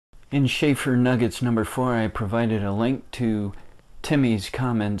In Chafer Nuggets number 4, I provided a link to Timmy's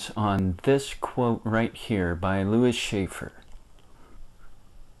comments on this quote right here by Louis Chafer.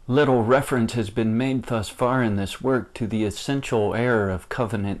 Little reference has been made thus far in this work to the essential error of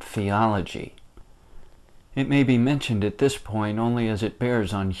covenant theology. It may be mentioned at this point only as it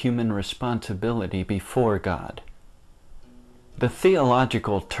bears on human responsibility before God. The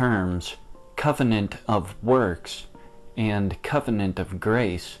theological terms covenant of works and covenant of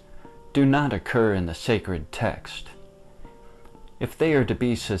grace do not occur in the sacred text. If they are to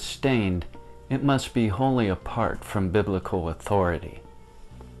be sustained, it must be wholly apart from biblical authority.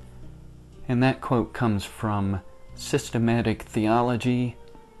 And that quote comes from Systematic Theology,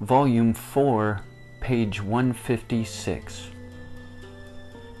 Volume 4, page 156.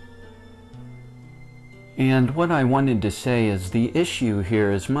 And what I wanted to say is the issue here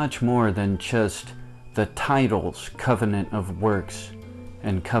is much more than just the titles Covenant of Works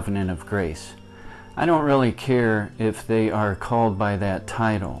and Covenant of Grace. I don't really care if they are called by that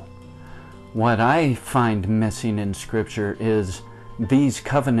title. What I find missing in Scripture is these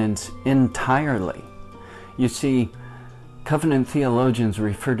covenants entirely. You see, covenant theologians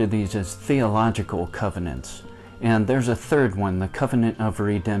refer to these as theological covenants. And there's a third one, the covenant of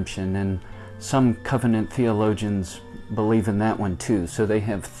redemption, and some covenant theologians believe in that one too. So they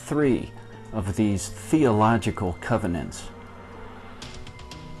have 3 of these theological covenants.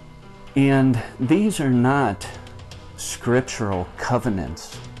 And these are not scriptural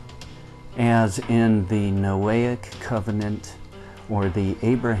covenants, as in the Noahic covenant, or the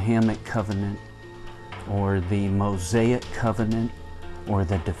Abrahamic covenant, or the Mosaic covenant, or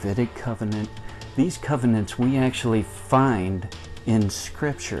the Davidic covenant. These covenants we actually find in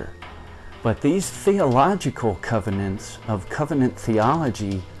Scripture. But these theological covenants of covenant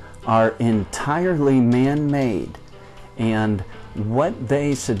theology are entirely man-made. And what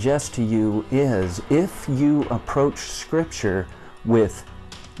they suggest to you is, if you approach Scripture with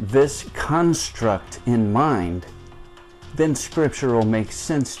this construct in mind, then Scripture will make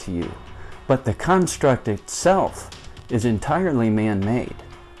sense to you. But the construct itself is entirely man-made.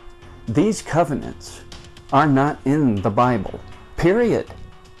 These covenants are not in the Bible, period.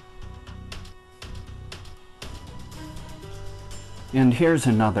 And here's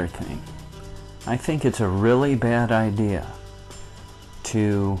another thing. I think it's a really bad idea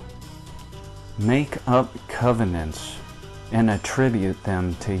to make up covenants and attribute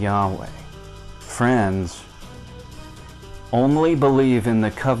them to Yahweh. Friends, only believe in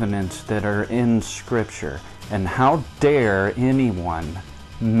the covenants that are in Scripture. And how dare anyone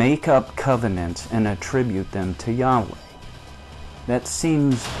make up covenants and attribute them to Yahweh? That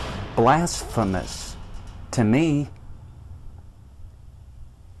seems blasphemous to me.